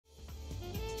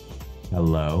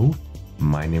Hello,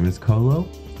 my name is Kolo,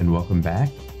 and welcome back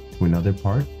to another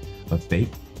part of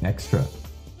Fate Extra.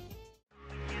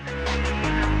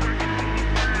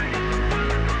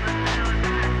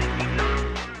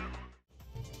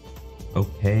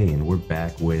 Okay, and we're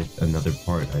back with another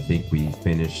part. I think we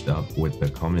finished up with the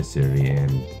commissary,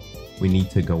 and we need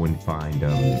to go and find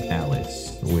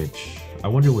Alice, which I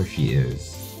wonder where she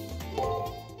is.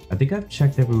 I think I've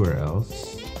checked everywhere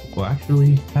else. Well,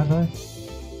 actually, have I?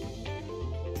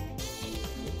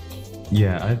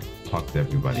 Yeah, I've talked to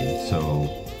everybody,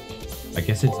 so I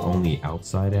guess it's only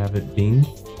outside Abbott Bean,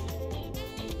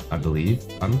 I believe.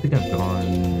 I don't think I've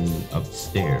gone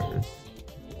upstairs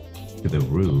to the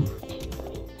roof.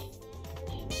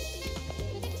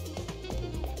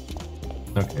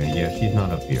 Okay, yeah, she's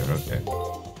not up here, okay.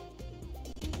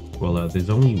 Well, there's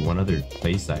only one other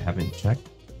place I haven't checked.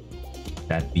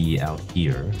 That'd be out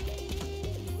here.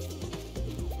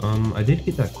 I did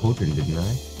get that cauldron, didn't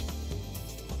I?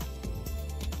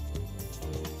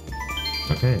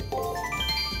 Okay.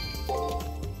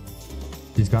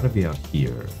 She's gotta be out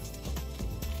here.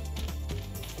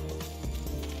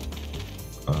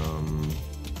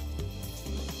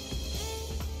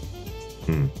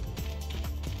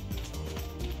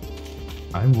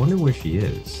 I wonder where she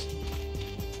is.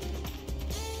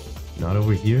 Not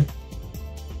over here?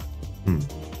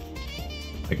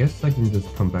 I guess I can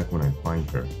just come back when I find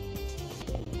her.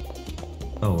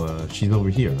 Oh, she's over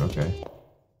here, okay.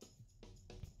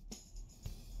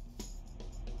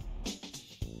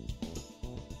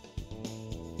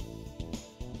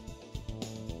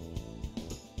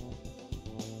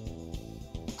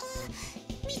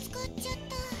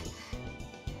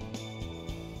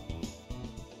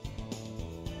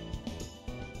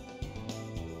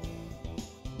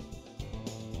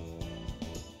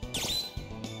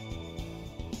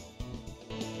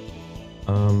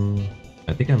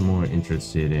 I think I'm more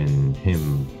interested in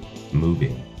him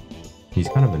moving. He's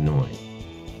kind of annoying.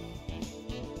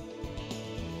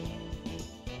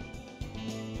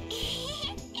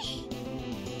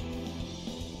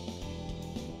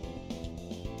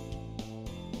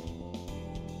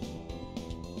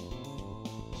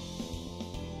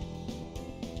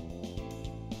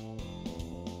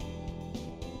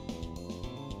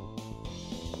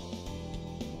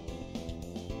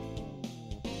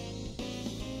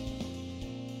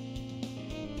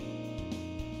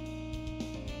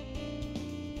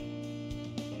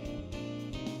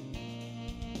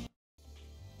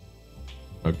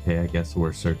 Okay, I guess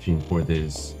we're searching for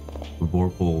this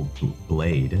Vorpal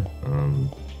blade.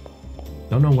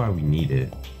 Don't know why we need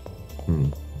it.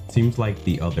 Seems like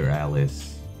the other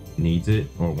Alice needs it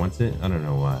or wants it. I don't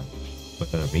know why.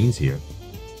 But Bean's here.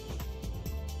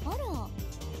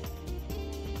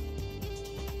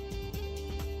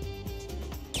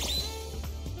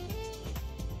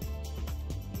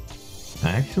 I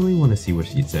actually want to see what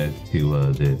she said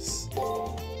to this.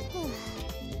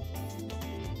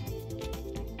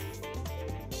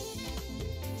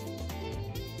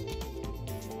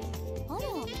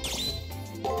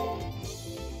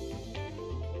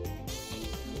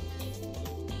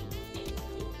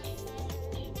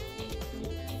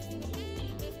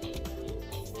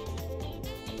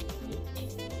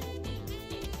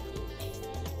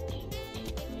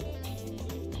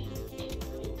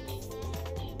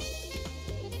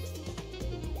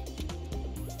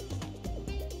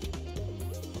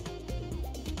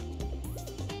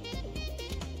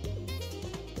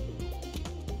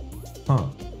 Huh,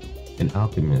 an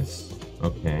alchemist.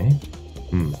 Okay.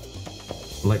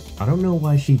 Like, I don't know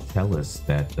why she'd tell us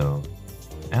that though.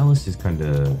 Alice is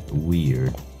kinda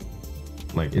weird.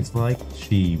 Like, it's like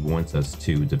she wants us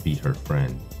to defeat her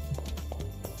friend.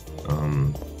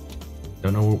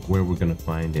 Don't know where we're gonna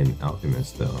find an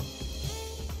alchemist though.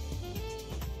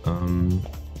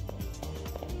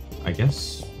 I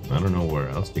guess, I don't know where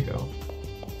else to go.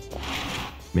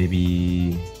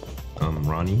 Maybe,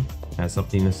 Ronnie has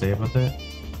something to say about that?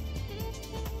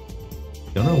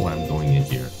 Don't know why I'm going in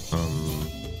here.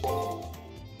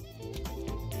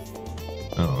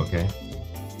 Oh, okay.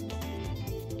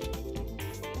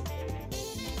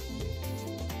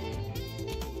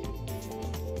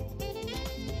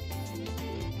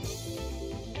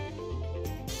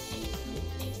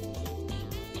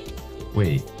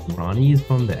 Wait, Ronnie is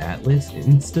from the Atlas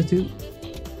Institute?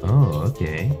 Oh,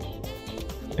 okay.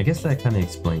 I guess that kind of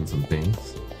explains some things.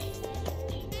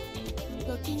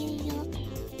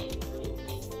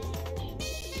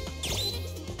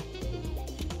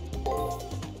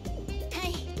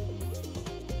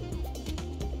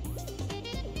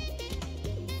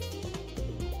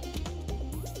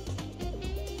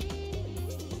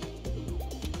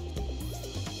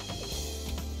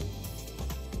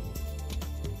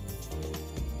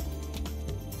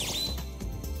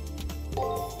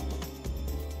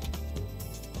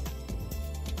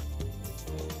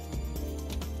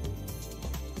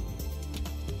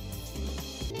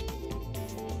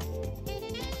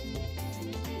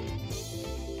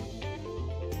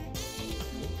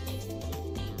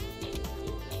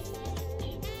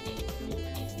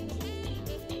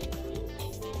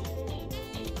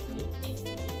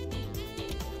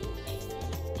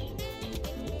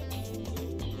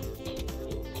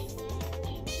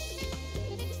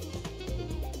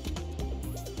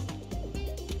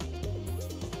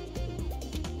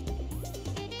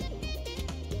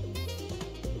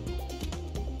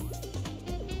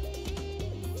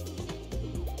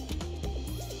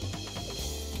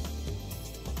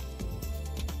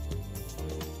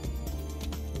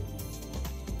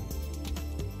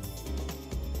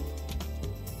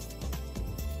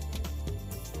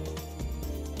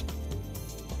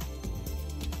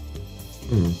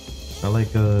 Hmm. I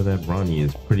like that Ronnie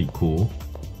is pretty cool.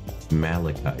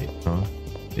 Malachite, huh?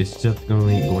 It's just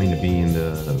going to be in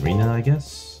the arena, I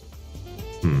guess?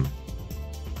 Hmm.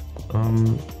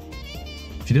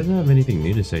 She doesn't have anything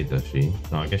new to say, does she?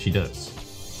 Oh, I guess she does.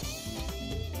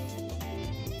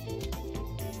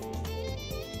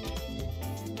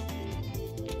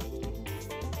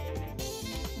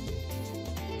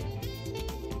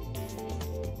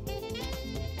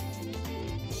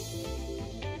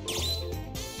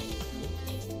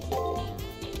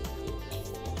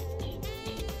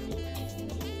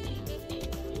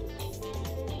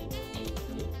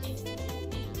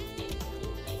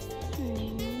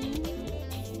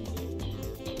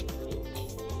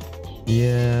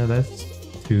 Yeah, that's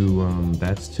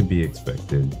to be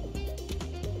expected.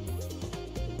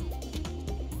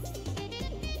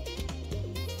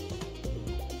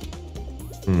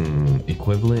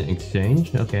 Equivalent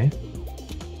exchange? Okay.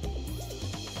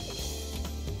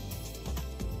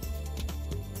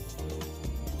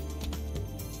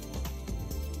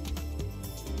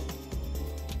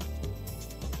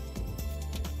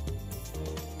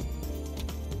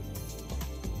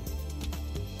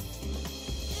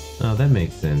 Oh, that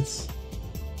makes sense.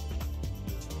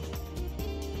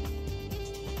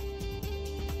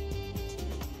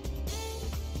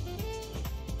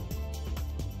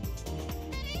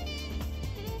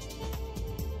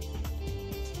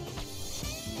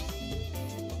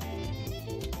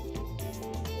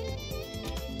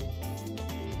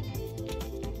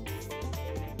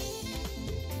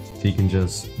 So you can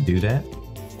just do that?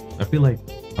 I feel like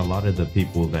a lot of the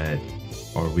people that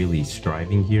are really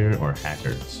striving here are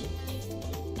hackers.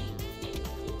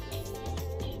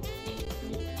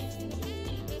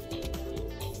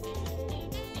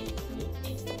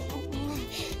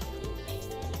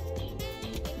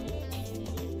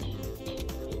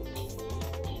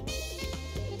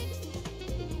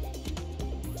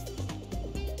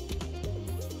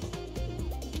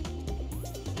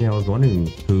 Yeah, I was wondering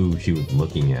who she was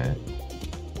looking at.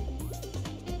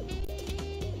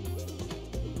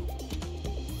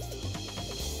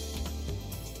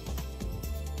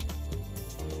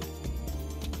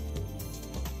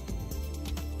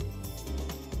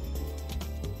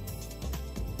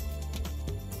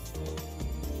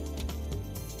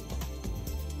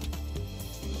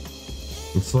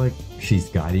 It's like she's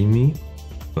guiding me,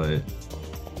 but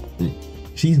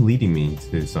she's leading me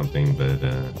to something, but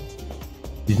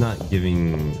she's not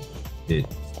giving it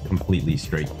completely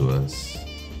straight to us.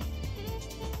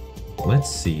 Let's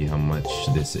see how much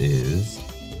this is.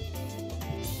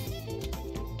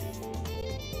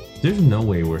 There's no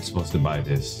way we're supposed to buy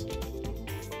this.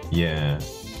 Yeah.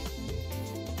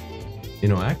 You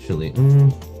know, actually,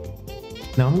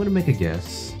 now I'm gonna make a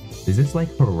guess. Is this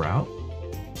like her route?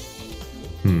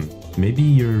 Maybe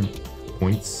your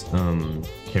points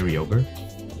carry over,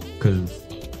 because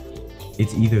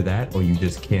it's either that or you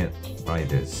just can't buy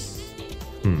this.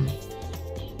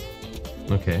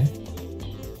 Okay.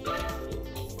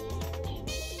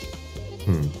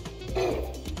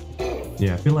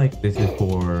 Yeah, I feel like this is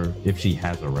for if she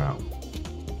has a route.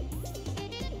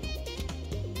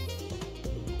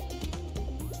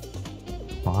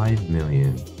 $5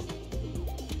 million.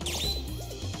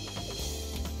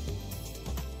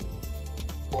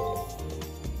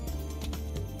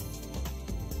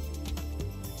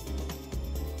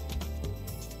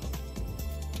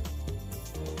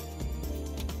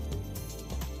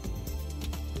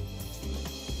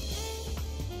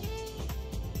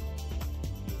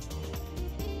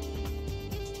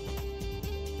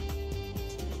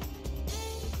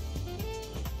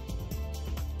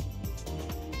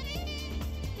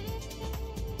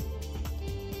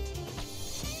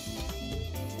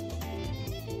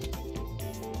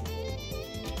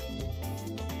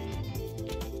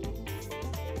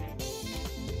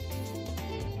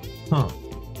 Huh.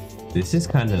 This is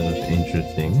kind of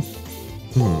interesting.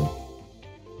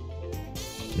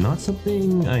 Not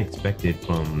something I expected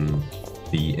from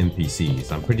the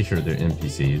NPCs. I'm pretty sure they're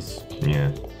NPCs.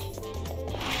 Yeah.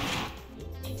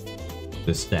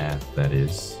 The staff, that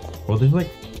is. Well, there's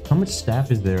like... How much staff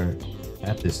is there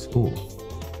at this school?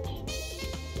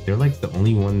 They're like the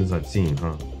only ones I've seen,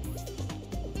 huh?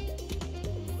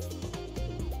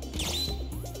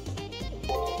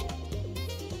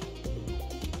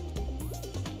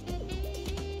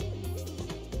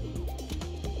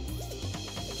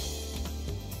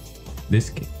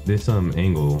 This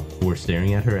angle we're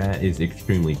staring at her at is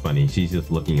extremely funny. She's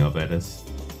just looking up at us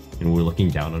and we're looking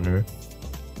down on her.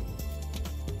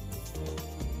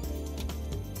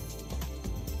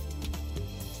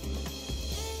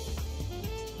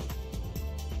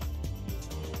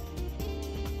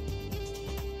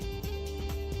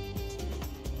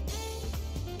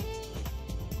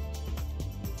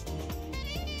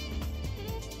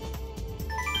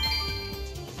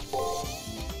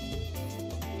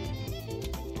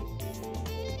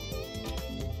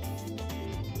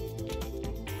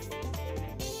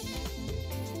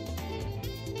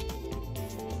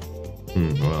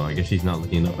 Well, I guess she's not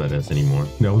looking up at us anymore.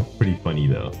 That was pretty funny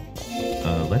though.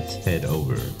 Let's head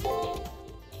over.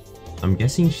 I'm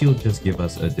guessing she'll just give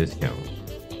us a discount.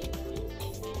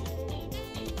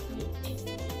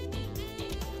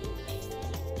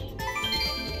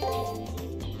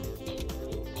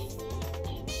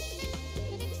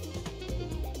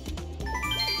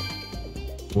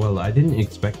 Well, I didn't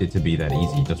expect it to be that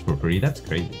easy just for free. That's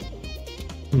crazy.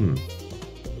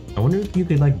 I wonder if you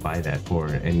could like buy that for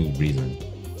any reason.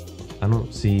 I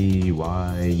don't see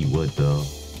why you would though.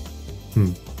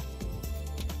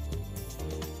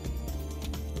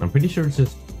 I'm pretty sure it's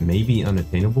just maybe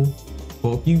unattainable.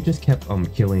 Well, if you just kept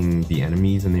killing the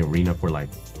enemies in the arena for like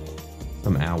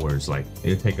some hours, like it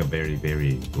would take a very,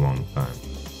 very long time.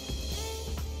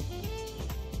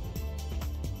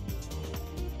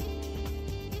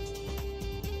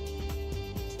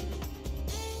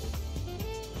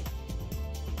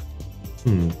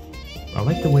 I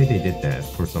like the way they did that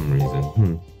for some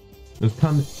reason. It was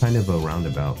kind of a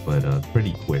roundabout, but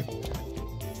pretty quick.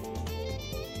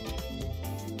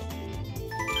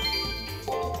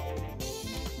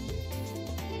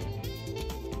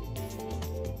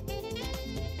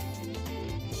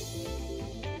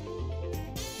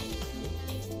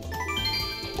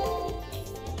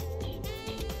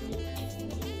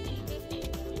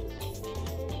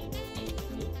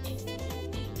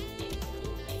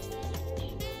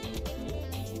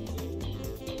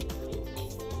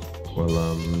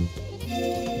 Well,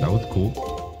 that was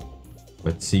cool.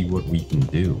 Let's see what we can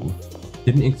do.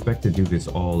 Didn't expect to do this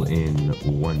all in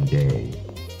one day.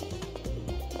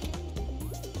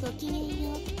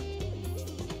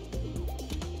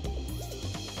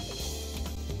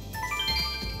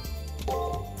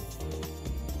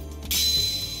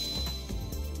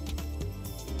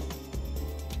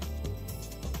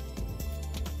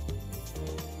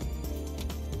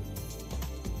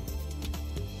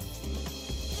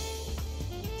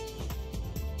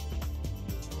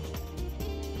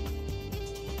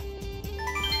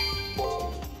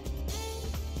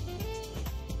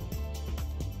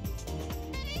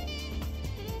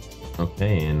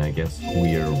 Okay, and I guess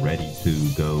we are ready to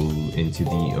go into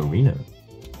the arena.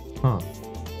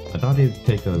 I thought it'd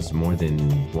take us more than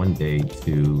one day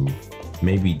to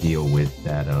maybe deal with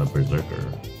that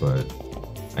berserker, but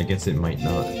I guess it might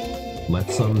not.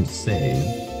 Let's save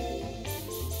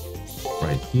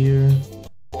right here,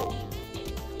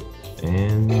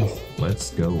 and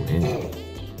let's go in.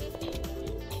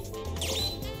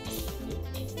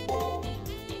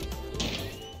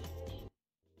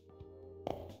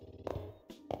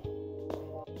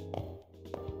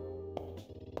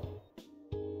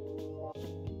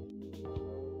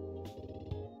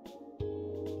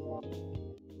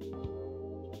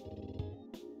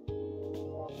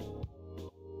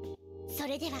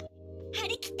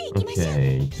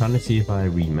 Okay, trying to see if I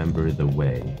remember the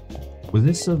way. Was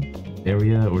this an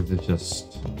area or is it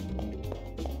just...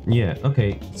 Yeah,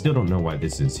 okay, still don't know why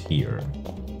this is here.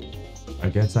 I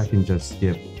guess I can just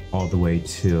skip all the way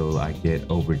till I get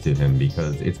over to him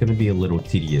because it's gonna be a little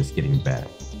tedious getting back.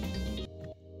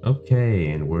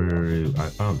 Okay, and I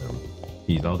found him.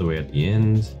 He's all the way at the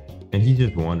end, and he's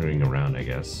just wandering around, I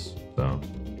guess. So,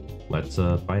 let's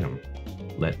fight him.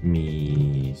 Let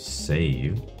me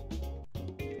save.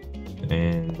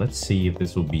 And let's see if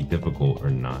this will be difficult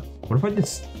or not. What if I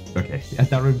just... Okay, I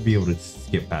thought I'd be able to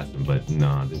skip past him, but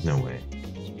nah, there's no way.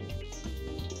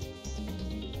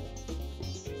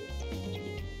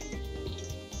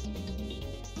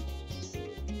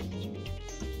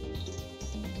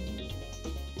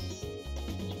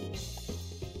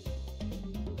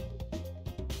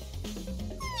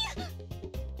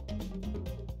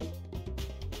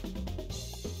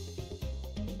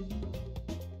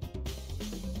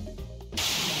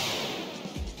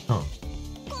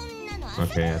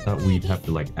 Okay, I thought we'd have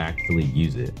to like actually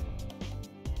use it.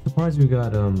 Surprised we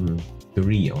got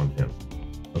 3 on him.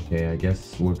 Okay, I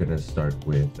guess we're gonna start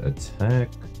with attack.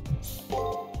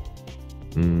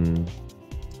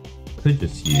 Could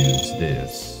just use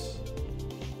this.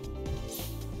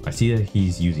 I see that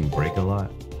he's using break a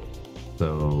lot.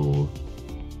 So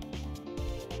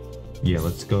yeah,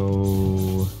 let's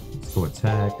go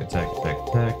attack.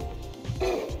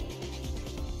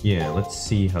 Yeah, let's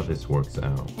see how this works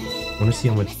out. I want to see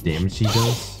how much damage he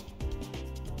does.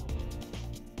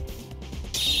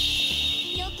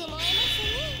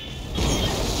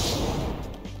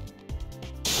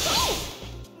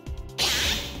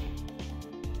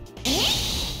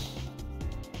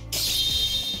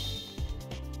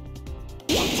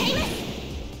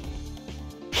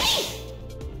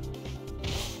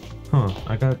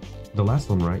 I got the last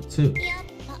one right too.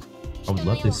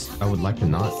 I would like to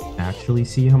not actually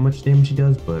see how much damage he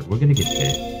does, but we're gonna get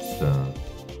hit. So,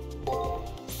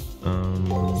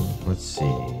 let's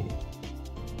see.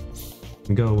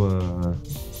 Go,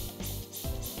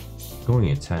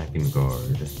 going attack and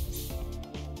guard.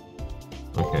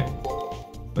 Okay.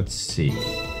 Let's see.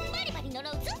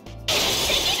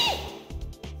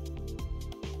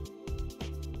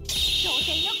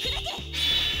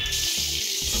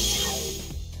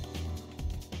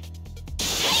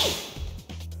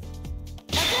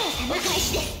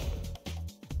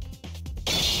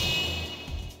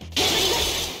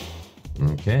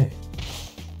 Okay.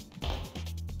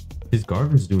 His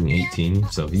guard was doing 18,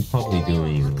 so he's probably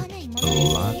doing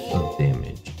a lot of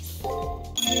damage.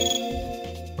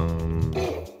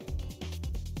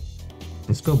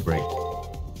 Let's go break.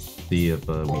 See if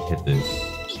we hit this.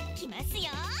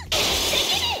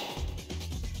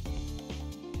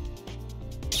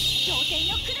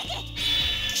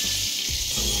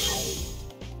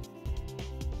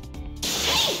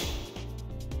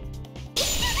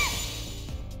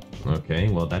 Okay,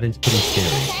 well that is pretty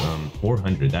scary.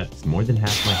 400, that's more than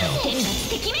half my health.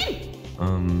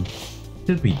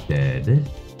 Should be dead.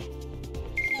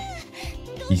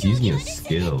 He's using a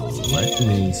skill. Let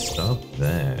me stop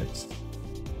that.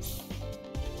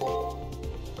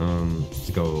 Let's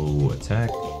go attack.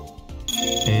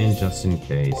 And just in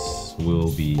case,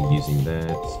 we'll be using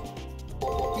that.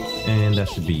 And that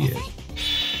should be it.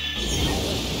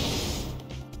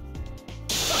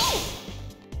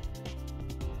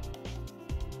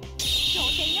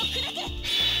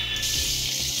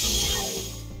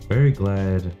 Very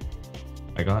glad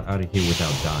I got out of here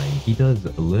without dying. He does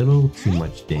a little too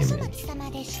much damage.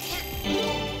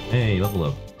 Hey, level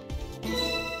up.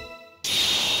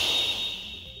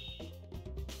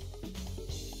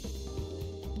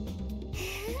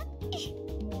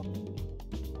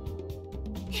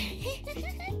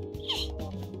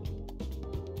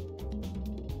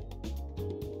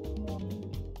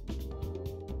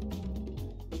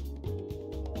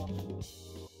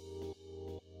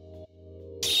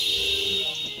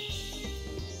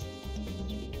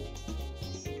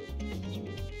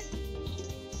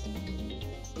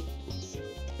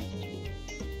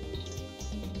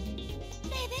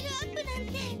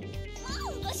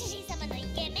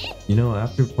 You know,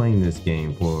 after playing this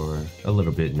game for a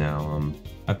little bit now,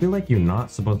 I feel like you're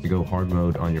not supposed to go hard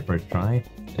mode on your first try.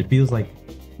 It feels like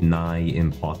nigh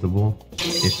impossible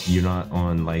if you're not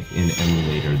on like an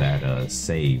emulator that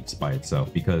saves by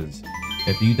itself, because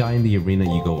if you die in the arena,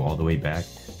 you go all the way back.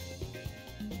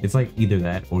 It's like either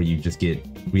that or you just get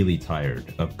really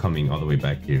tired of coming all the way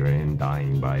back here and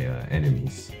dying by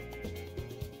enemies.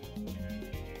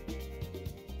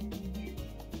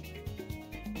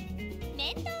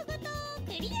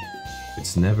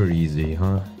 It's never easy,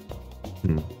 huh?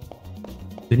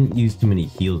 Didn't use too many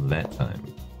heals that time.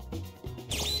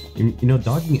 You know,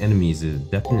 dodging enemies is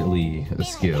definitely a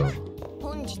skill.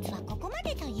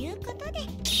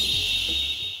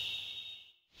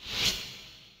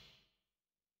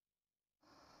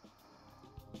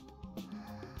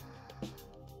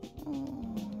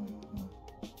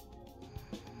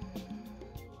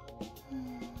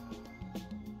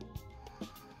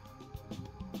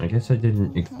 I guess I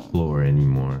didn't explore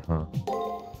anymore, huh?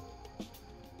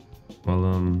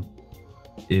 Well,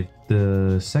 if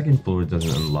the second floor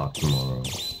doesn't unlock tomorrow,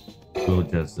 we'll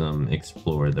just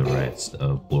explore the rest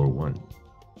of floor 1.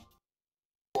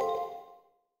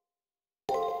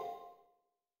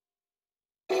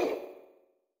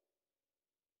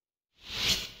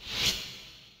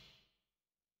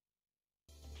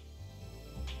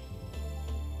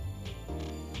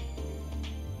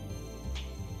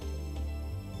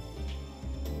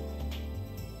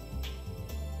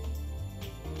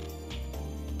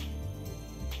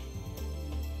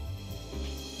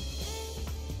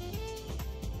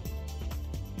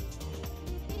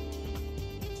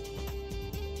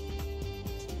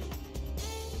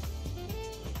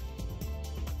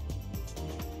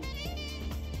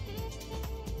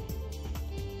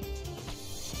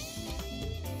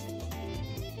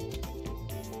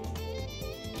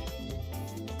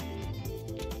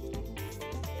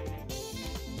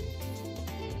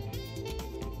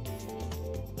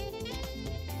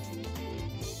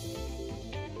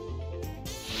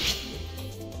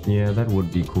 Yeah, that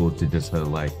would be cool to just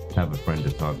like have a friend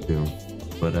to talk to,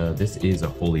 but this is a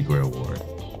Holy Grail war,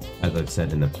 as I've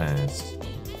said in the past.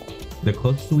 The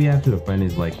closest we have to a friend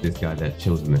is like this guy that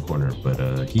chills in the corner,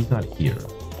 but he's not here.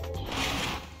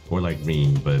 Or like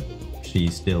Reen, but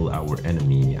she's still our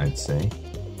enemy, I'd say.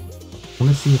 I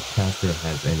want to see if Caster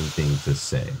has anything to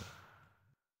say.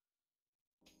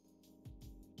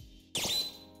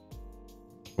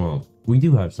 We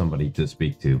do have somebody to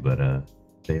speak to, but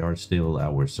they are still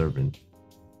our servant.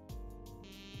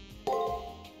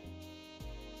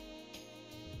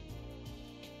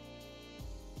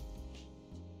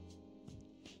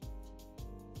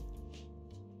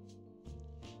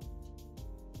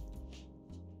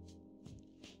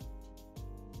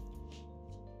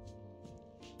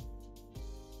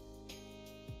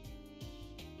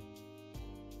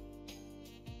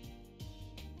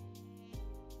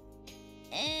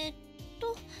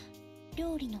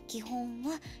料理の基本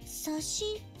はさ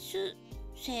しす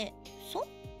せそは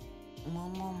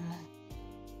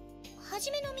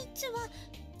じめの3つは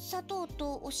砂糖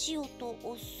とお塩と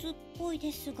お酢っぽい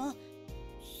ですが、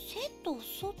せと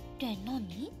そって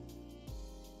何？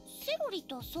セロリ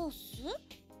とソース？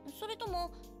それとも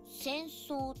戦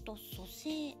争と蘇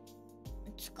生？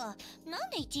つか、なん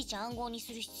でいちいち暗号に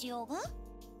する必要が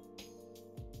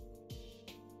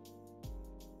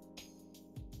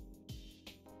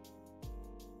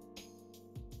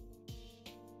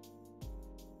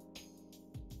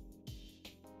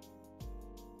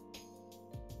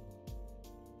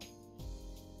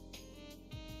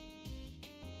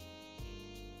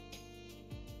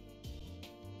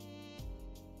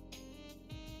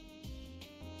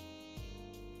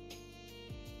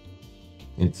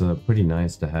？It's pretty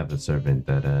nice to have a servant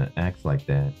that acts like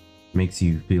that, makes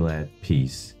you feel at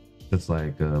peace, just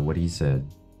like what he said.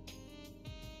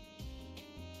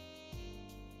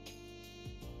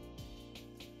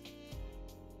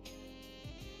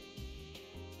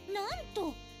 なん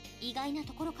と意外な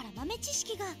ところから豆知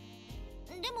識が。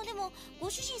でもご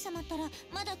主人様ったら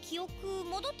まだ記憶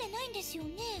戻ってないんですよ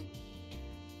ね。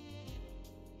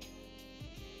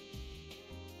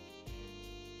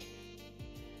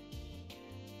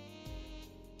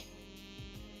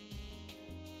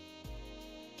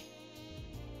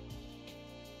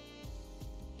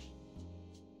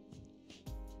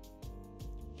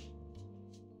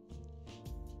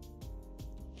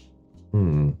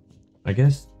I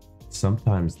guess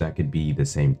sometimes that could be the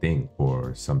same thing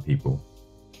for some people.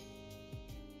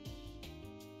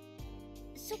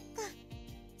 そっか、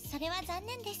それは残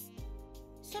念です。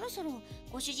そろそろ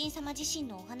ご主人様自身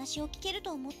のお話を聞ける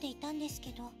と思っていたんです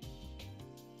けど。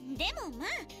でもま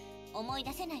あ、思い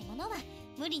出せないものは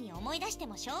無理に思い出して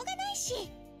もしょうがないし、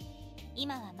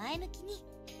今は前向きに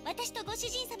私とご主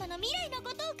人様の未来の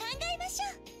ことを考えまし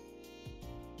ょう。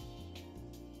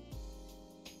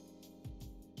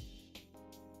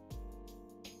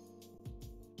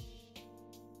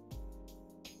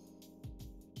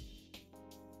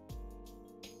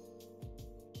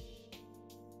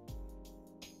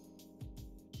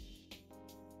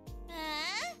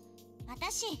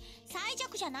私、最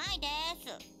弱じゃないで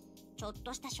す。ちょっ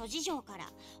とした諸事情から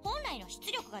本来の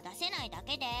出力が出せないだ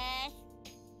けで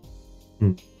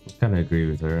す。Kind of agree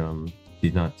with her.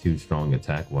 She's not too strong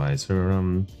attack-wise.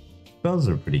 Her spells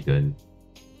are pretty good.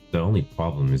 The only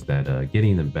problem is that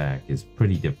getting them back is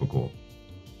pretty difficult.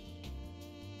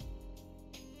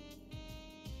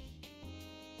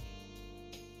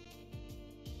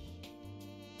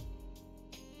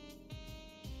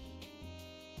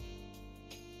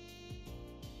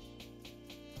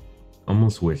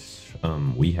 Almost wish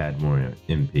we had more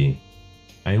MP.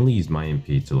 I only use my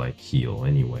MP to like heal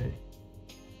anyway.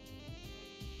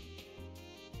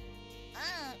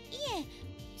 いえ、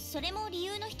それも理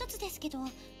由の一つですけど、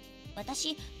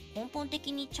私根本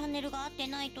的にチャンネルが合って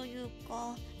ないという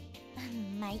か、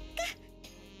まあいっか。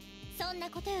そんな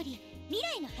ことより未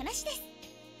来の話です。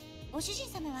ご主人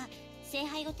様は聖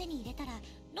杯を手に入れたら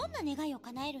どんな願いを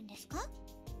叶えるんですか？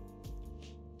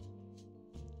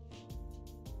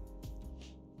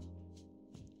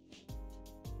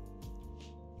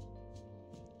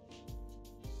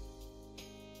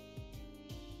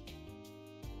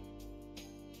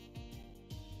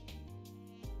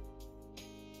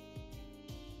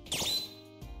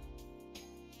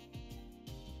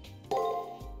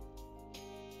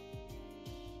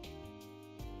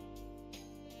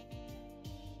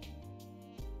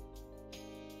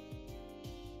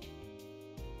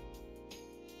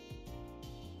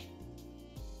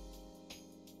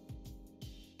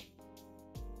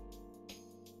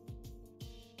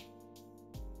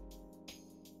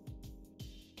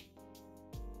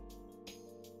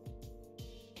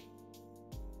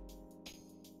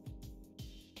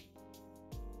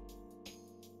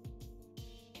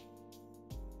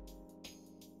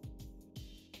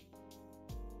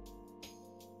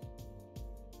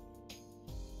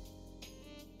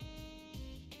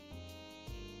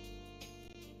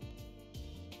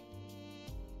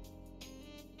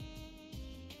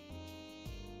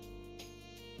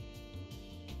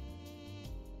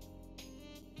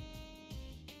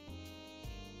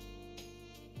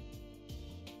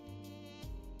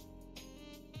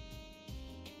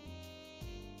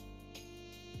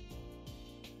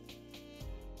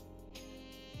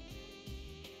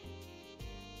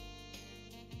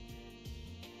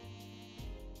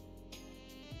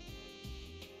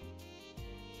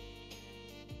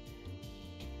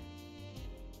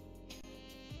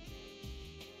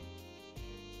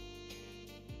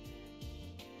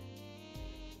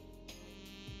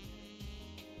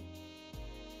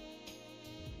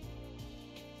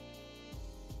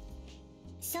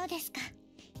そうですか。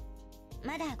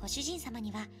まだご主人様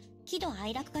には喜怒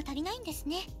哀楽が足りないんです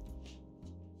ね。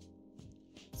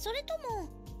それと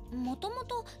ももとも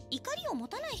と怒りを持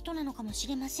たない人なのかもし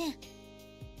れません。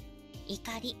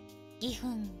怒り、義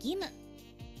憤、義務、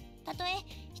たとえ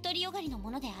独りよがりの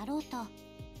ものであろうと、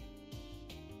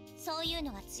そういう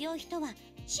のが強い人は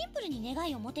シンプルに願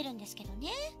いを持てるんですけどね。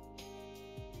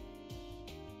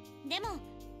でも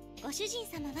ご主人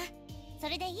様はそ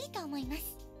れでいいと思いま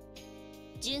す。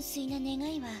純粋な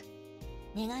願いは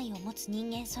願いを持つ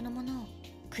人間そのものを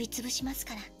食いつぶします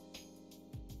から。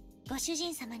ご主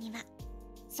人様には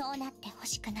そうなってほ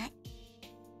しくない。とい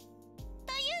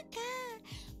うか、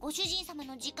ご主人様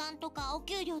の時間とかお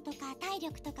給料とか体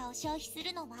力とかを消費す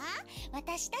るのは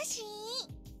私だし。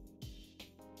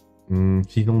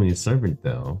She's only a servant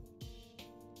though.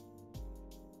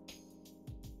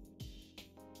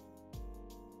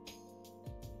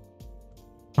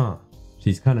 Huh.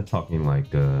 She's kind of talking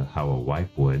like how a wife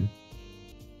would.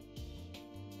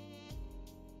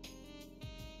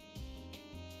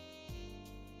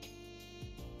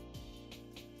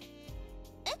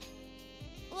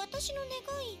 私の願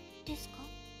いですか？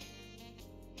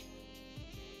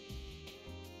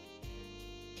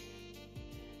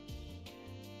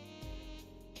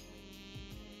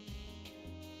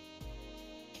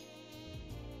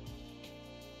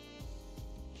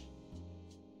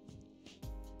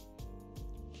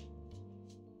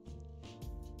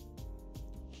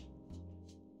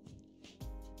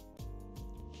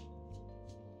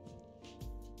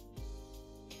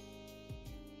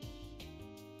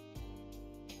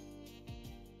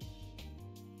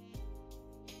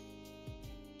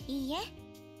いいえ、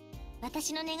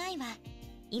私の願いは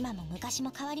今も昔も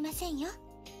変わりませんよ、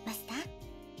マスタ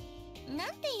ー。な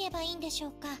んて言えばいいんでしょ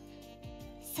うか。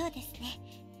そうですね、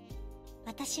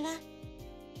私は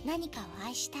何かを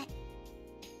愛したい、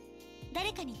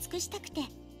誰かに尽くしたくて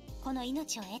この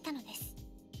命を得たのです。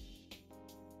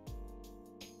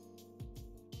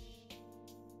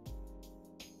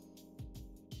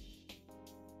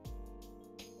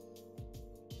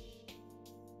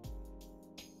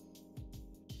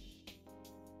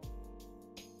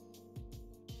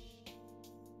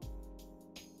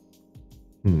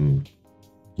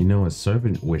You know, a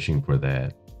servant wishing for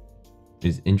that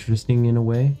is interesting in a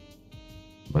way,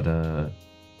 but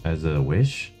as a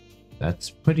wish, that's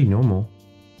pretty normal.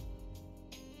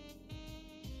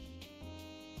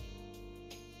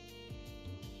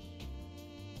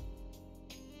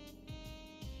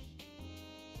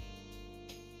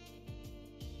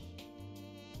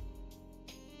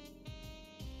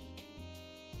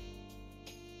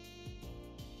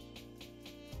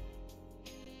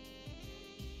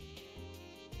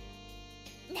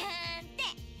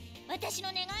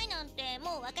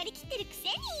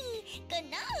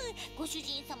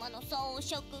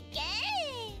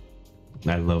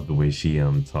 I love the way she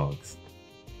talks.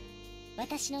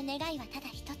 私の願いはただ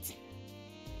一つ。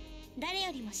誰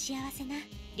よりも幸せな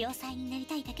良妻になり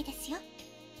たいだけですよ、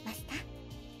マスター。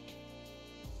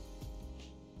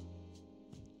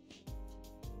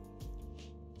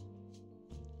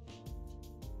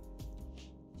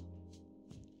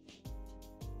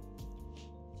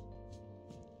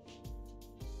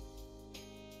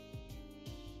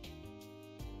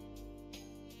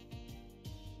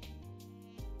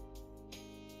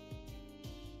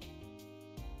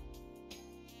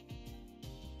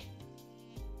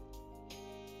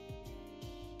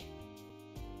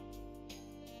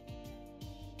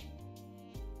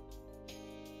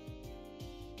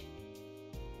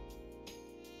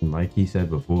Like he said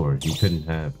before, he couldn't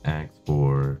have asked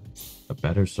for a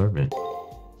better servant.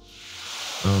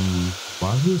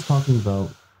 While he was talking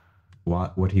about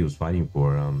what he was fighting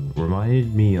for,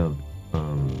 reminded me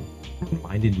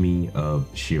of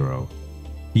Shiro.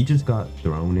 He just got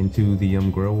thrown into the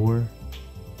Grail War.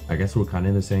 I guess we're kind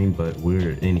of the same, but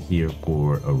we're in here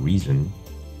for a reason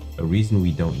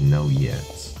we don't know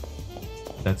yet.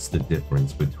 That's the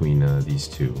difference between these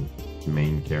two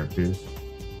main characters.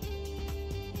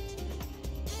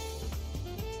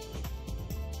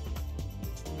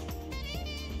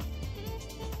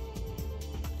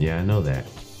 Yeah, I know that.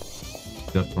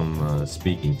 Just from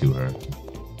speaking to her.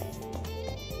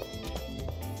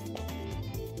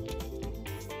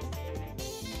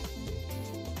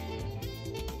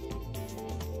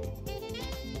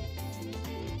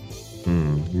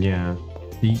 Yeah.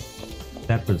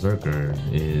 That berserker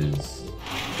is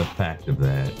the fact of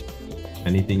that.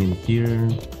 Anything in here?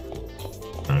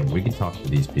 We can talk to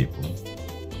these people.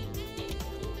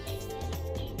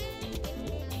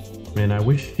 Man, I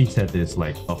wish he said this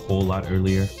like a whole lot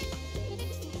earlier,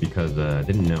 because I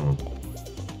didn't know.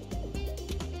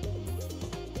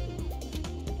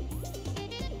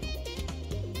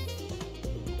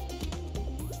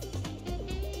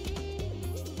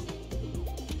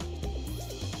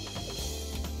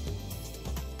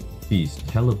 She's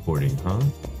teleporting, huh?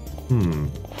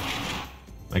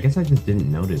 I guess I just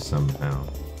didn't notice somehow.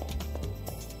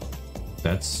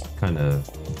 That's kind of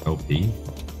OP,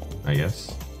 I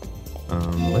guess.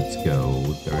 Let's go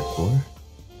third floor.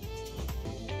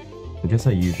 I guess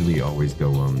I usually always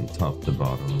go top to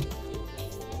bottom.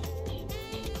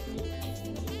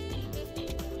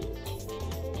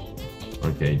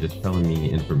 Okay, just telling me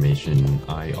information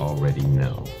I already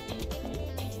know.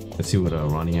 Let's see what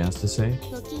Ronnie has to say.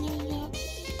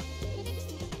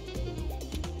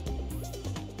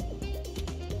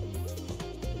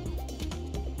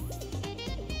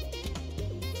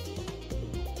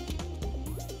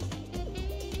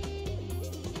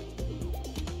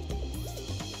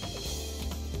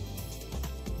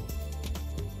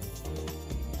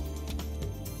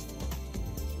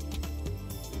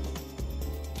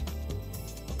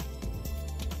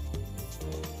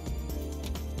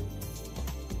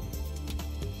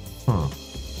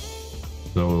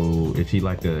 So, is she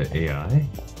like a AI?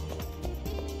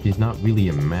 She's not really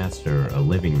a master, a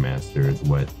living master is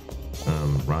what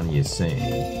Ronnie is saying.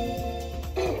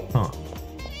 Huh.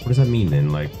 What does that mean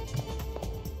then? Like,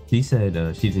 she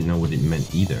said she didn't know what it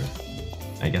meant either.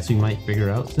 I guess we might figure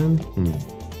out soon?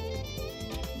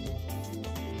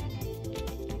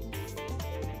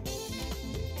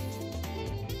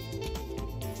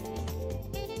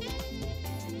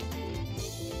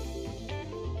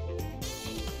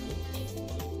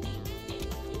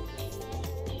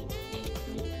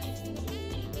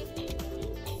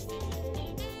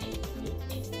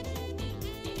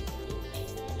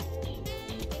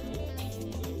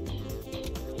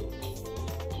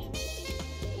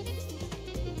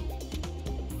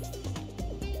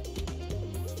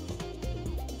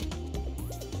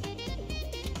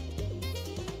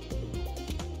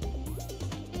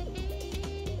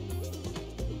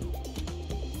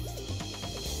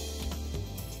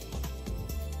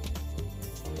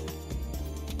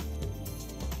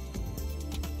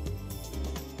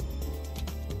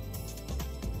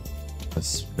 A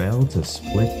spell to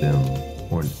split them,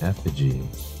 or an effigy.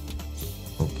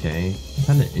 Okay,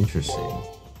 kind of interesting.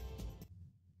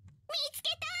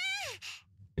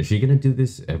 Is she gonna do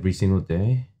this every single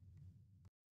day?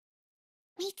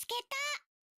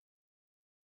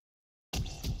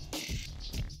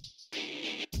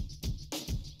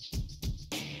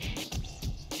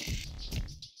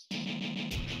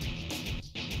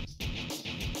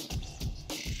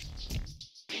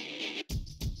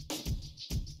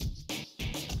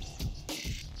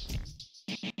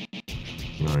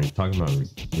 Alright, talking about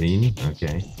Rin,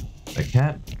 okay. A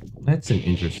cat, that's an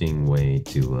interesting way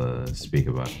to speak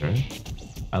about her.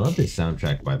 I love this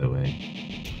soundtrack, by the way.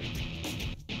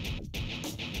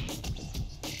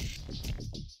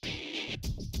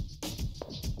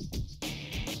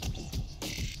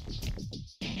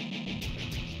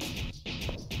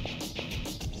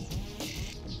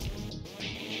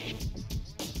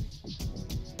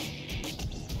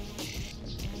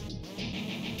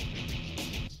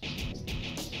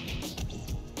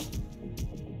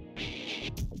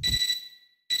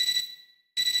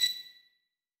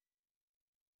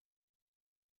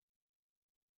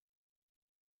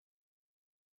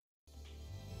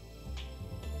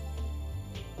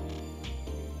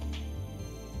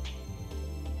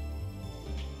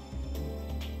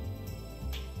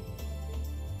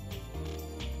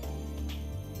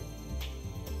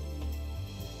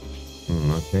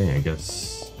 Okay, I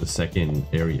guess the second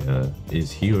area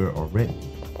is here already.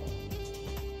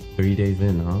 3 days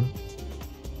in, huh?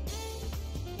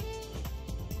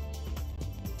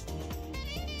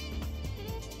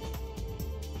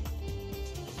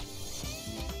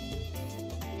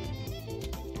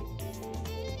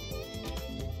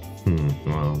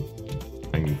 Well,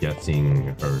 I'm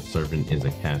guessing her servant is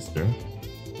a caster.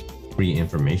 Free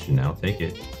information, I'll take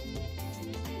it.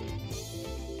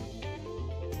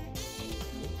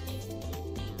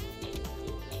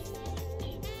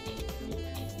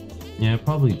 Yeah, it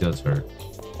probably does hurt.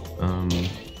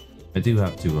 I do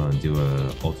have to do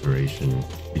a alteration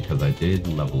because I did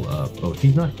level up. Oh,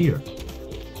 she's not here.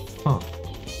 Huh.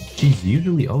 She's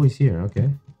usually always here, okay.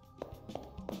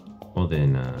 Well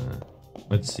then,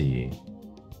 let's see.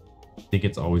 I think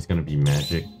it's always gonna be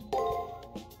magic.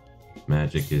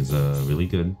 Magic is really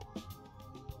good.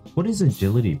 What is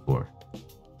agility for?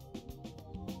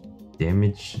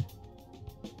 Damage.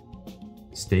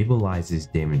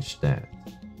 Stabilizes damage stat.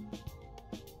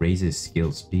 Raises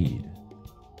skill speed.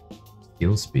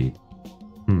 Skill speed?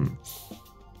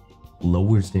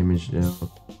 Lowers damage now.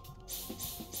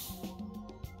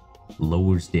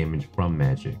 Lowers damage from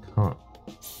magic, huh?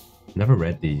 Never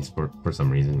read these for some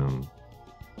reason.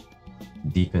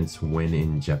 Defense win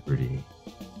in jeopardy.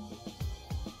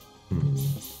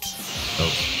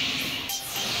 Oh.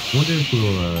 Wonder if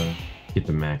we'll get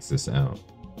to max this out.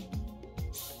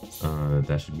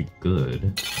 That should be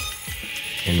good.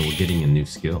 And we're getting a new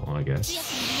skill, I guess.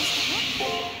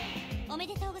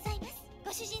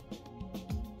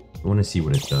 I want to see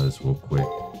what it does real quick.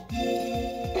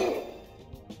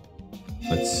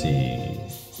 Let's see.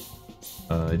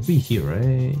 It'd be here,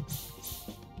 right?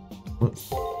 What?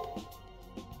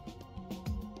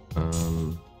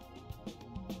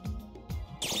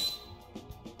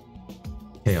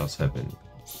 Chaos Heaven.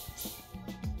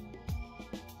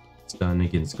 Stun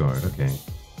against guard. Okay.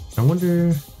 I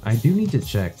wonder. I do need to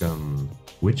check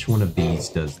which one of these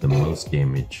does the most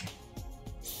damage.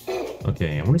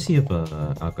 Okay, I want to see if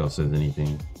Akko says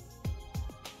anything.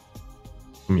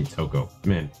 I mean Toko.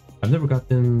 Man, I've never got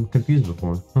them confused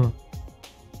before. Huh.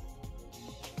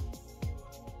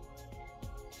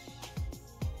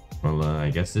 Well, I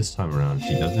guess this time around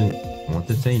she doesn't want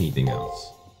to say anything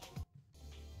else.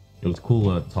 It was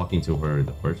cool talking to her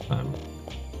the first time.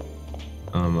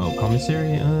 Oh,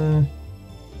 commissary?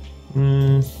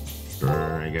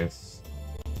 Sure, I guess.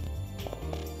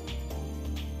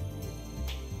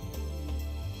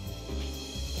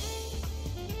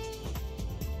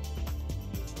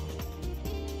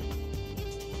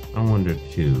 I wonder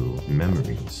too,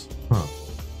 memories. Huh.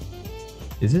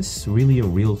 Is this really a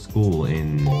real school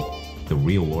in the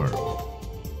real world?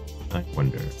 I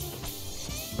wonder.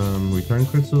 Return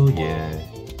crystal? Yeah.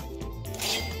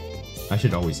 I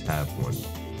should always have one.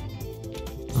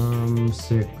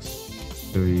 6,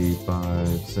 3, 5,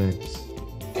 6.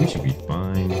 We should be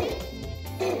fine.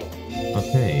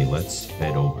 Okay, let's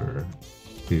head over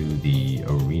to the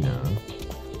arena.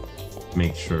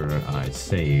 Make sure I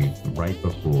save right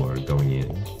before going in.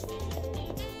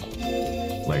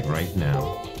 Like right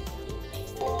now.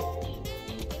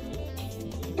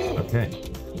 Okay.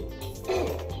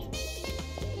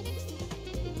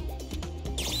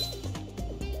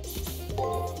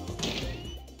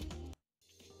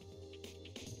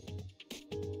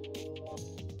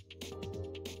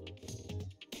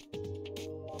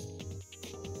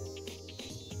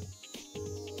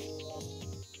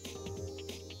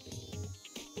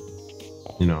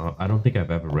 You know, I don't think I've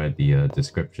ever read the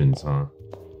descriptions, huh?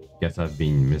 Guess I've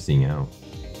been missing out.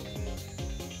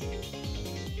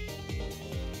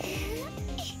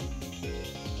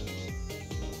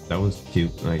 That was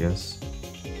cute, I guess.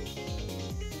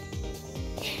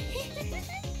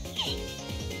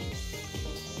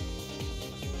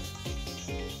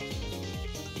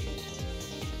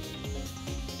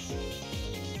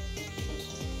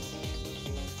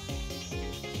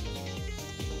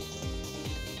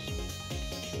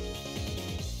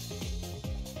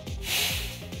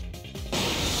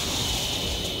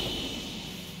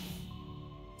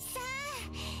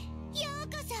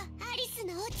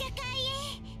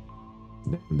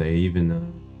 They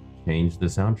even changed the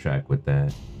soundtrack with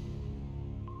that.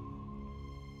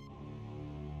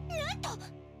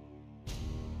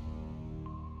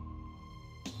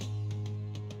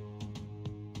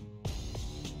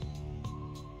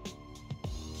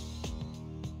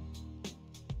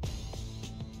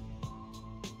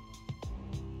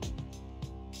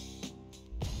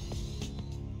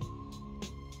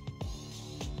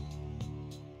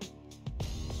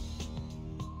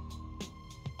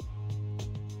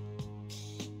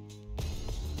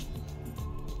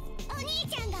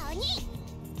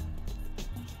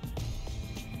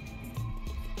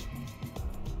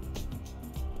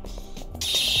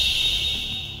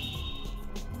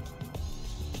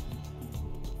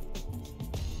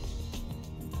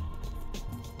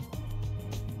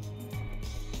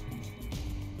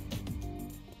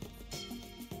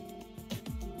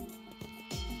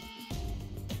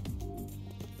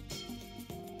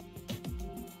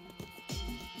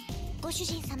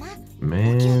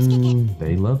 Man,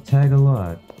 they love tag a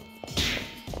lot.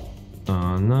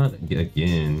 Not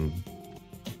again.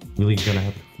 Really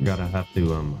gotta have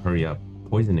to hurry up.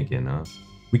 Poison again, huh?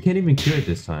 We can't even cure it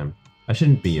this time. I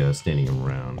shouldn't be standing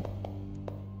around.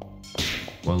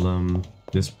 Well,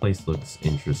 this place looks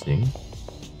interesting.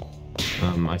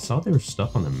 I saw there was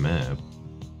stuff on the map.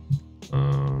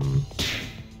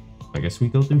 I guess we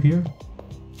go through here?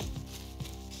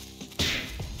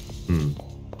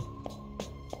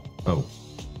 Oh.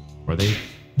 Are they?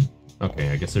 Okay,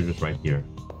 I guess they're just right here.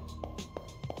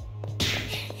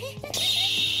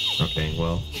 Okay,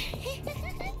 well.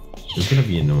 This is gonna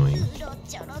be annoying.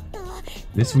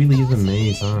 This really is a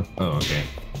maze, huh? Oh, okay.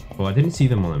 Well, I didn't see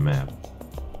them on the map.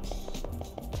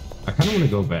 I kind of want to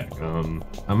go back.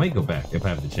 I might go back if I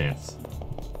have the chance.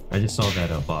 I just saw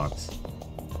that box.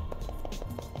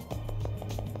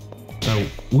 Well,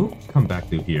 we'll come back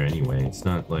through here anyway. It's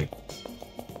not like...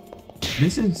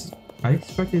 This is... I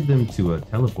expected them to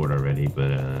teleport already,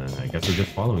 but I guess we're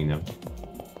just following them.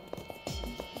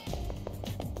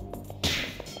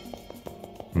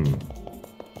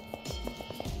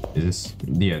 Is this...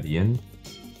 Yeah, the end?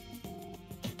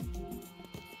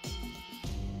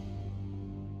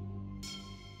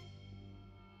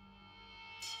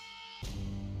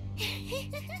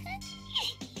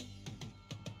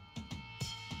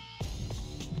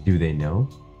 Do they know?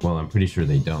 Well, I'm pretty sure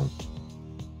they don't.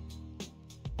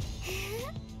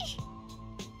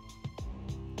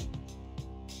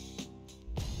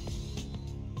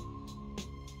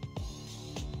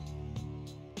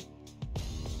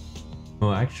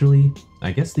 Well, actually,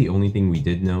 I guess the only thing we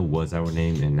did know was our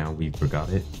name, and now we forgot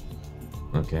it.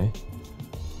 Okay.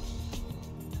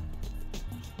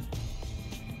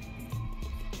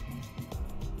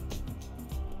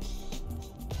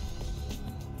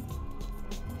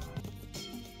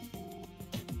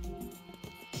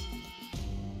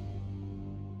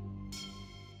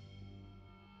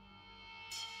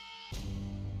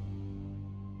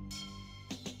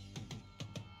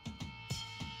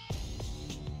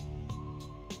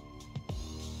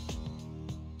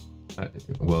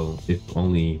 Well, if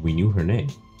only we knew her name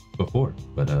before,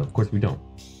 but of course we don't.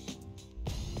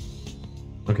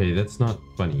 Okay, that's not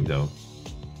funny though.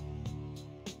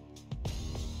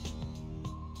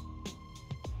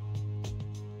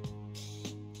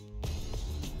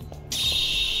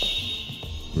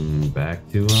 Back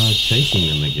to chasing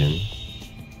them again.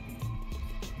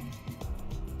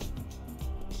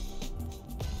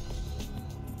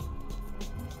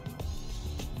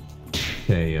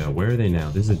 Okay, where are they now?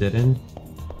 This is a dead end?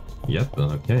 Yep,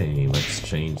 okay, let's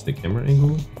change the camera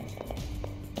angle.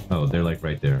 Oh, they're like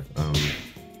right there.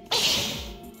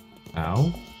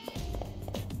 Ow.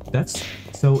 That's...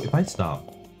 So, if I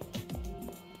stop...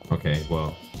 Okay,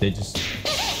 well, they just...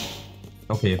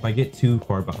 Okay, if I get too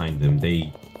far behind them,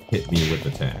 they hit me with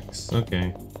attacks.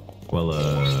 Okay. Well,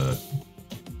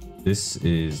 this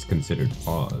is considered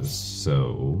pause,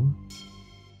 so...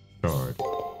 Shard.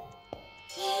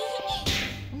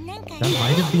 That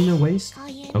might have been a waste.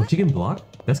 Oh, she can block?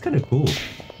 That's kind of cool.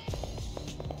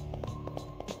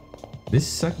 This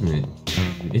segment,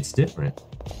 it's different.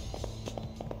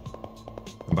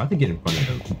 I'm about to get in front of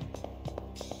them.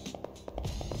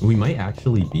 We might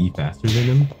actually be faster than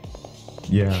them.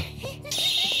 Yeah.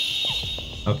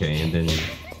 Okay, and then...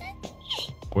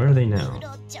 Where are they now?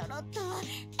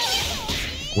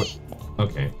 What?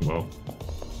 Okay, well...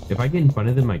 If I get in front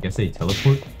of them, I guess they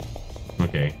teleport?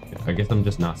 Okay, I guess I'm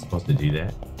just not supposed to do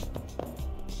that.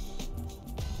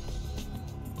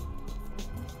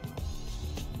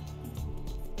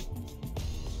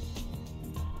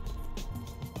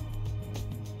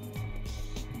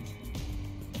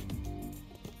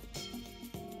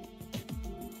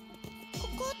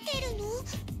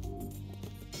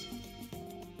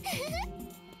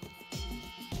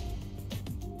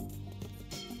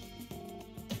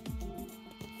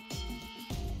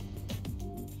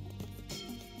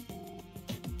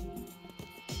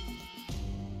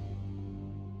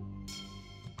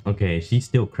 Okay, she's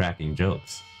still cracking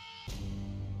jokes.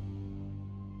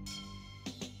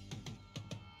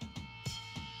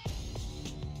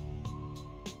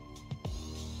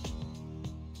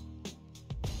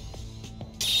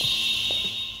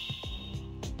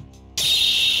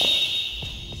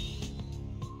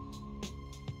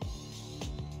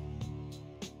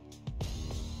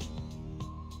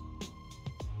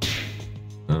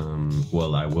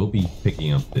 Well, I will be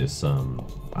picking up this item.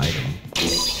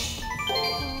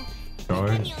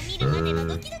 Charge?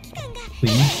 Sure.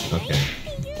 Please? Okay.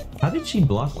 How did she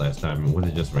block last time? Was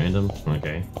it just random?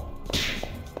 Okay.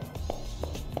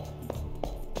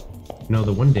 No,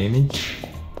 the 1 damage?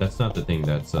 That's not the thing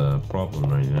that's a problem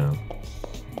right now.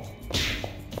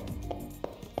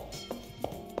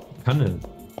 Kinda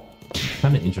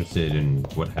interested in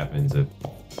what happens if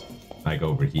I go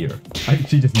over here.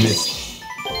 She just missed.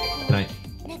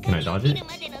 Can I dodge it?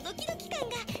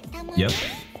 Yep.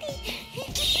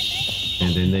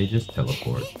 And then they just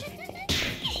teleport.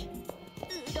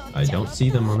 I don't see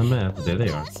them on the map. There they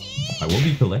are. I will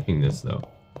be collecting this though.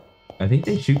 I think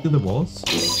they shoot through the walls.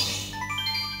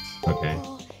 Okay.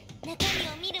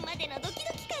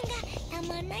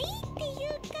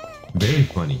 Very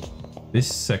funny.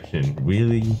 This section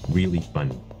really, really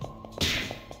funny.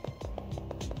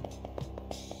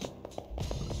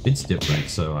 It's different,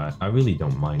 so I really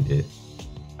don't mind it.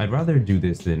 I'd rather do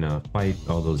this than fight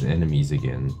all those enemies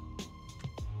again.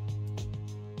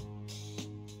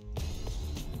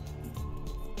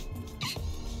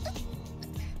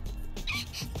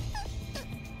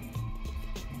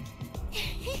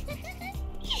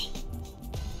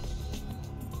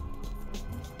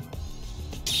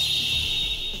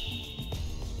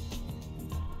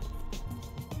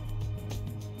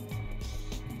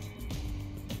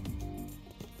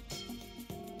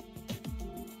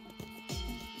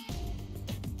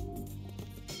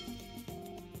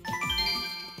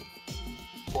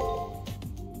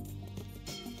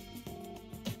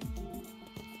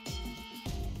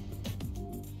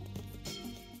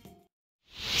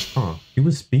 He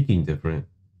was speaking different.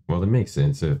 Well, it makes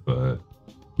sense if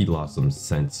he lost some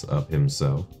sense of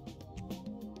himself.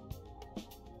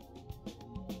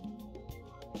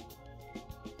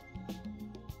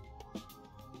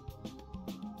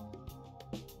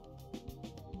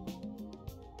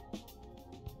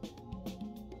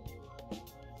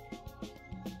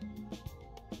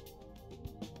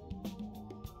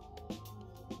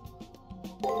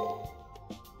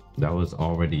 That was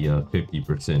already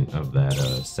 50% of that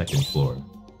second floor.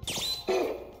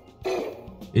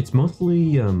 It's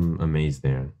mostly a maze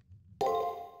there.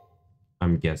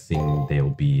 I'm guessing there'll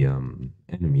be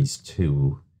enemies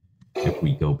too if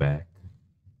we go back.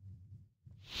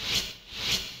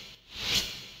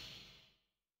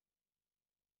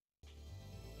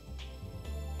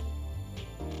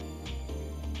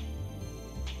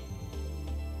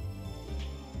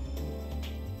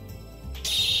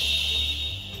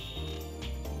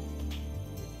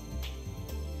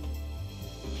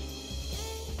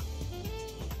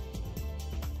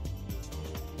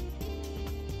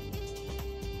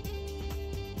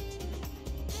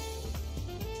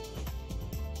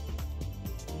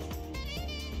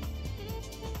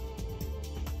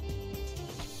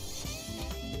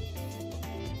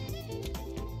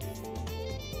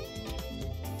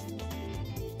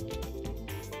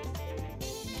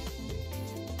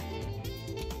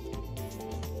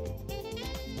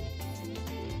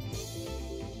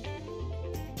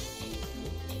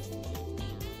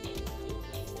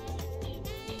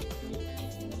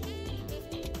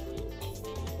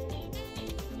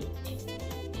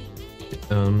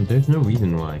 There's no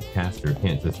reason why a caster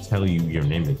can't just tell you your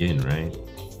name again, right?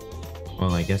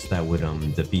 Well, I guess that would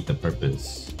defeat the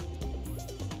purpose.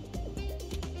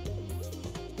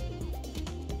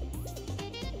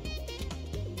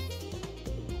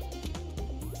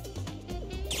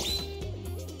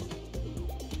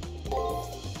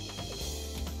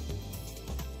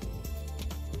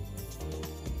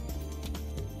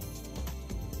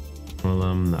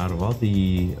 Well, out of all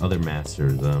the other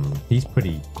masters, he's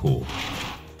pretty cool.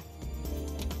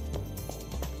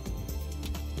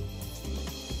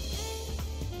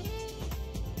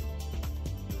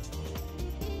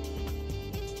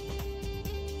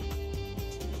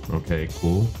 Okay,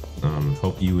 cool.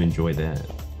 Hope you enjoy that.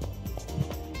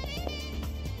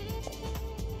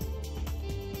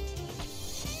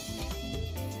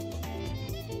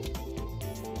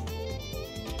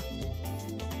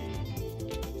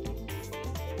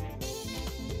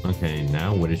 Okay,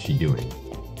 now what is she doing?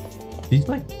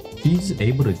 She's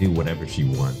able to do whatever she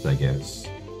wants, I guess.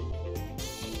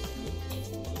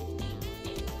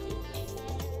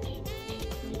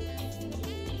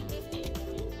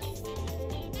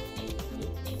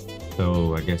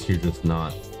 So I guess you're just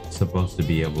not supposed to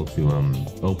be able to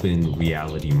open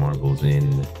reality marbles in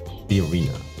the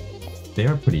arena. They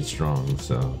are pretty strong,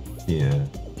 so yeah.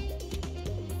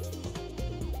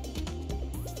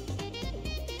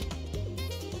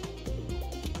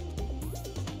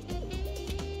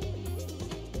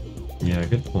 Yeah,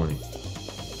 good point.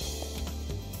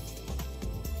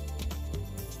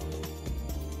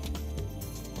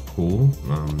 Cool.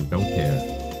 Don't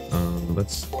care.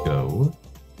 Let's go.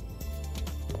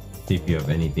 See if you have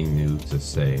anything new to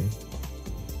say.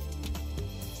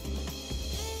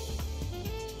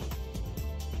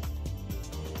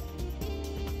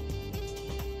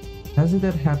 Hasn't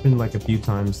that happened like a few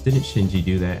times? Didn't Shinji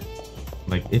do that?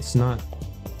 Like, it's not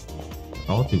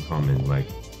all too common, like,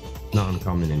 not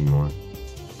uncommon anymore.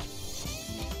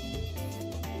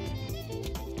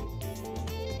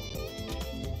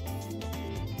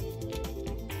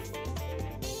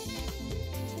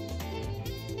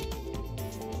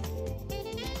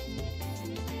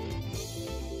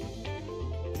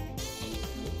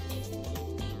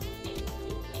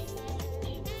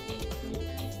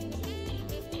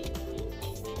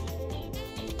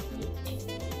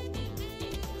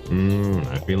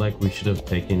 I feel like we should have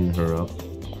taken her up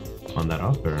on that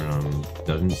offer.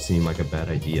 Doesn't seem like a bad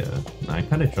idea. I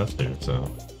kind of trust her,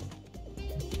 so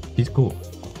she's cool.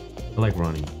 I like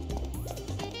Ronnie.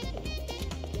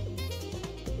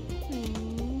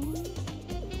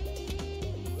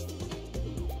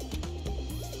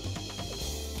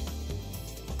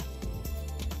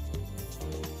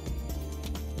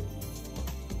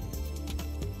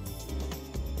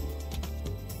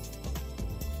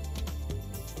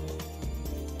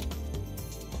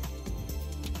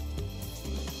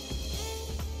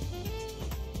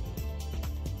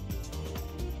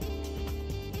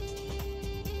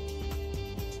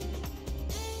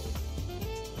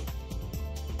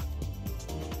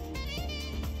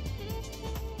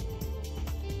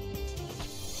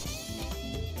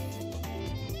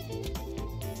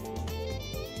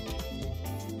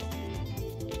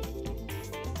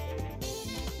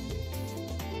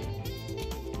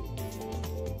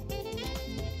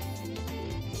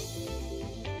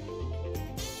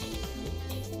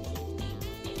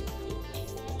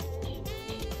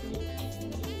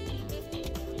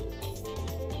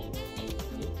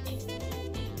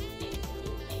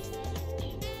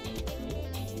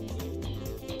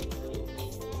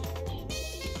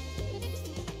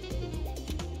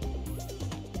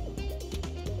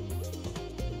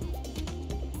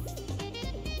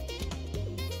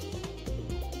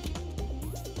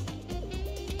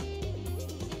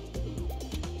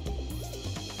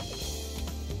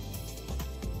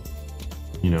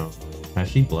 You know, has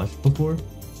she blushed before?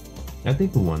 I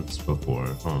think once before,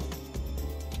 huh?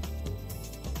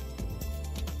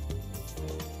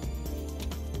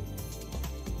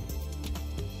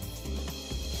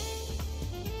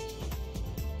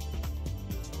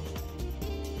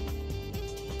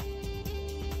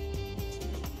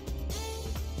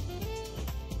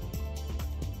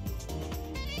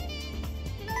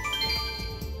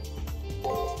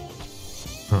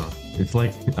 It's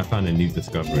like I found a new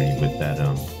discovery with that.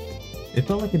 It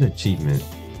felt like an achievement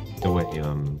the way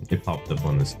it popped up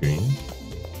on the screen.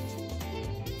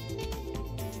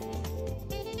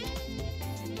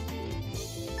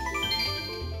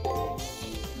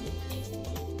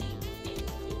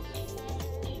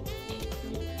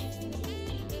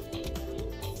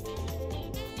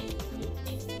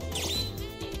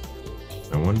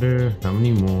 I wonder how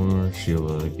many more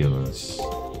she'll give us.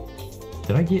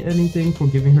 Did I get anything for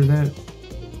giving her that?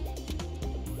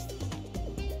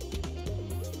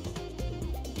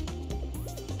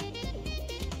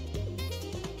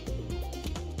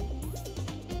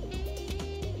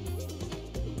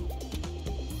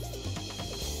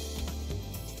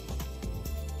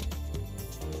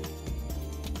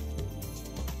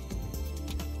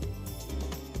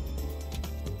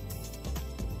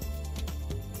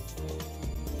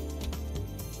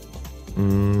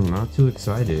 Not too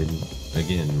excited.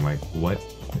 Again, like, what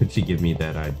could she give me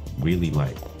that I really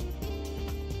like?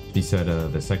 She said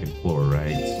the second floor,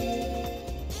 right?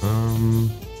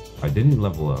 I didn't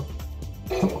level up.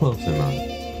 How close am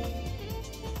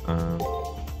I?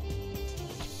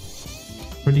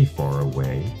 Pretty far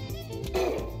away.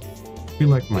 I feel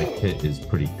like my kit is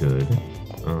pretty good.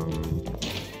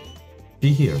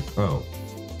 Be here. Oh.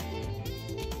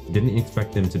 Didn't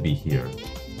expect them to be here.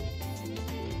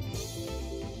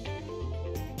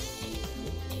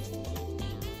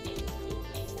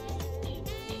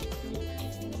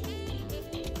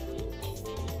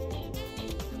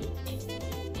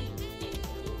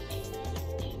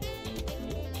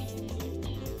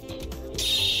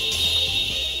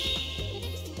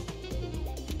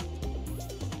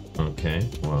 Okay,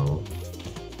 well,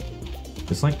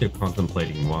 it's like they're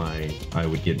contemplating why I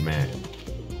would get mad.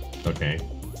 Okay,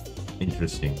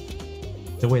 interesting.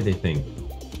 The way they think.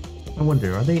 I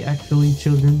wonder, are they actually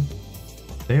children?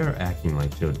 They are acting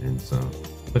like children, so...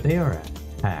 But they are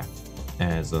hacked,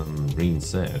 as Reen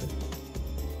said.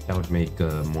 That would make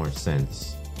more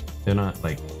sense. They're not,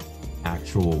 like,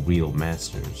 actual real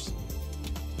masters.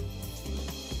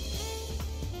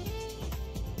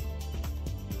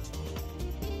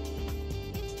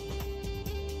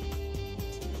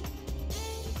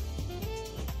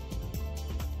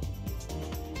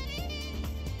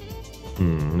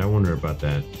 I wonder about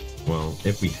that. Well,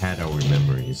 if we had our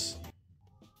memories.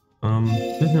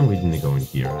 There's no reason to go in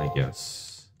here, I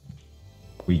guess.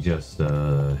 We just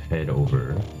head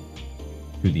over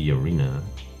to the arena.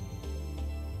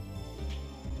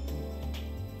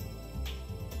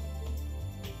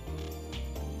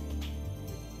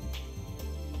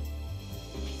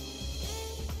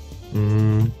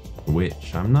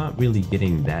 Which I'm not really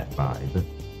getting that vibe.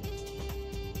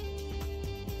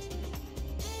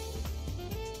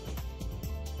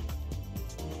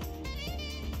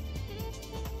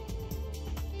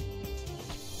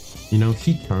 You know,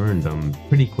 she turned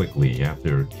pretty quickly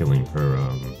after killing her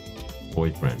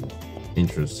boyfriend.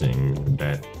 Interesting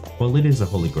that, well, it is a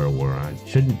Holy Grail war. I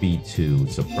shouldn't be too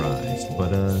surprised,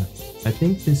 but I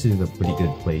think this is a pretty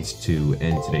good place to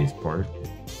end today's part.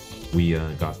 We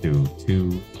got through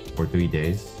 2 or 3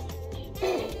 days.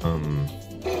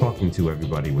 Talking to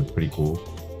everybody was pretty cool.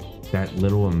 That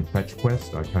little fetch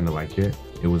quest, I kind of liked it.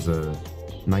 It was a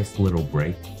nice little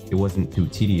break. It wasn't too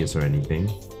tedious or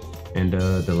anything. And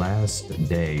the last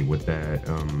day with that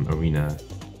arena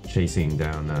chasing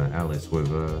down Alice was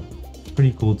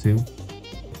pretty cool too.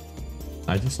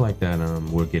 I just like that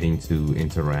we're getting to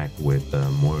interact with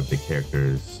more of the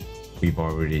characters we've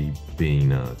already been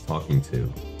talking to.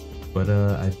 But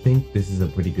I think this is a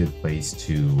pretty good place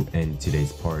to end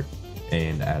today's part.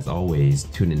 And as always,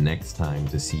 tune in next time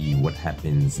to see what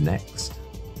happens next.